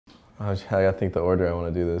I gotta think the order I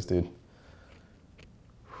want to do this, dude.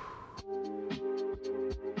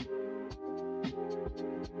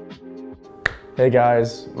 Hey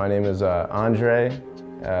guys, my name is Andrej.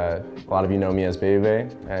 A lot of you know me as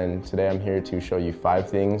BabyBay, and today I'm here to show you 5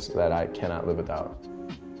 things that I cannot live without.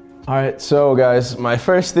 All right, so guys, my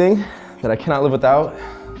first thing that I cannot live without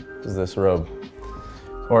is this robe,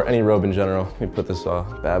 or any robe in general. Let me put this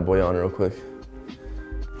bad boy on real quick.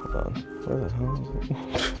 Hold on, where the hell is it?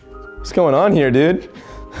 What's going on here, dude?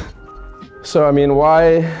 So, I mean,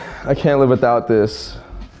 why I can't live without this,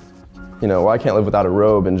 why I can't live without a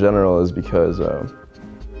robe in general is because,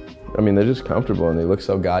 I mean, they're just comfortable and they look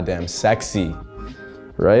so goddamn sexy,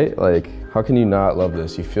 right? Like, how can you not love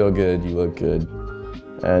this? You feel good, you look good,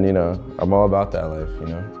 and I'm all about that life,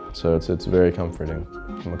 So it's very comforting.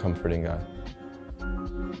 I'm a comforting guy.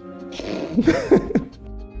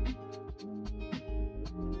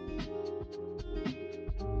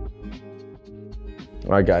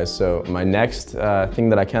 All right, guys, so my next thing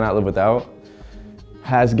that I cannot live without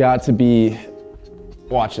has got to be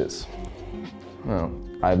watches. Well,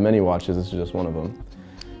 I have many watches, this is just one of them.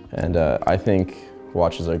 And I think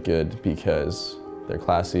watches are good because they're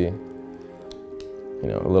classy. A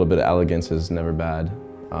little bit of elegance is never bad.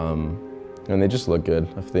 And they just look good.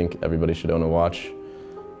 I think everybody should own a watch.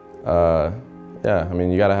 Yeah, I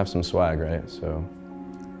mean, you gotta have some swag, right? So.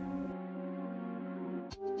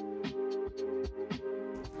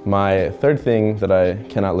 My third thing that I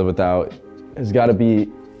cannot live without has gotta be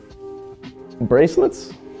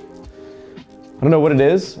bracelets. I don't know what it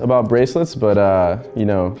is about bracelets, but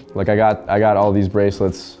like I got all these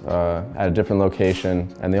bracelets at a different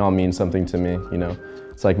location, and they all mean something to me.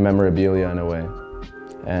 It's like memorabilia in a way,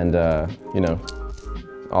 and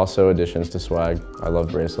also additions to swag. I love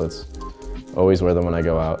bracelets. Always wear them when I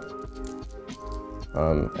go out,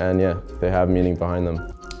 and yeah, they have meaning behind them.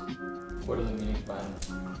 What are the meanings behind them?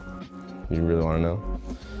 You really want to know?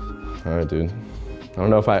 All right, dude. I don't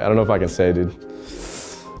know if I can say, dude.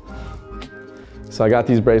 So I got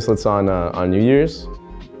these bracelets on New Year's.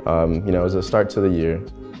 It was a start to the year,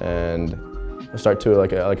 and a start to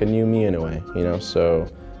like a new me in a way. So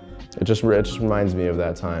it just reminds me of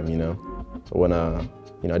that time. When I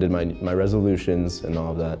did my resolutions and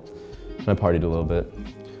all of that, and I partied a little bit.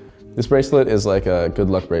 This bracelet is like a good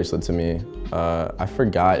luck bracelet to me. I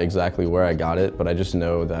forgot exactly where I got it, but I just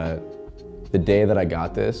know that the day that I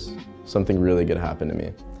got this, something really good happened to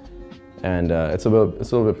me. And it's a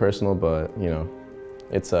little bit personal, but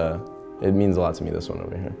it means a lot to me, this one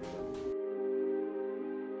over here.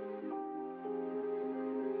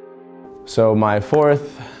 So my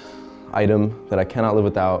fourth item that I cannot live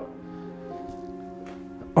without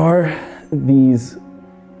are these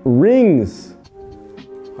rings.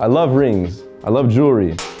 I love rings. I love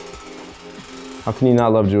jewelry. How can you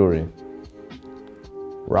not love jewelry?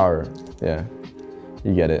 Rawr. Yeah,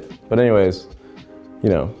 you get it. But anyways, you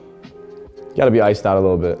gotta be iced out a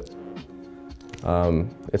little bit.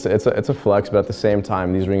 It's a flex, but at the same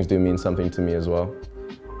time, these rings do mean something to me as well.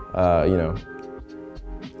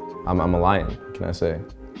 I'm a lion, what can I say?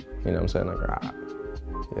 What I'm saying? Like, rah.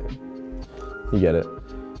 Yeah, you get it.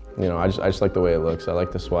 I just like the way it looks. I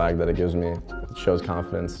like the swag that it gives me. It shows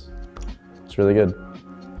confidence. It's really good.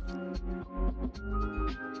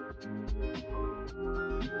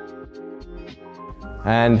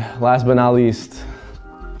 And last but not least,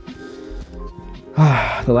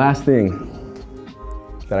 the last thing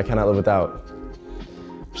that I cannot live without.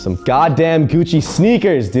 Some goddamn Gucci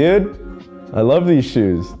sneakers, dude. I love these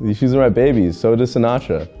shoes. These shoes are my babies. So does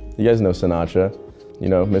Sinatra. You guys know Sinatra.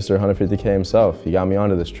 Mr. 150K himself. He got me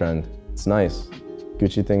onto this trend. It's nice.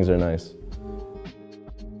 Gucci things are nice.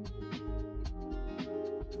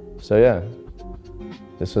 So yeah,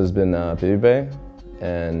 this has been BabyBay,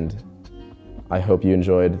 and I hope you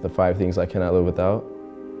enjoyed the 5 things I cannot live without,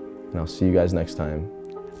 and I'll see you guys next time.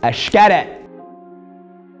 Ashkata!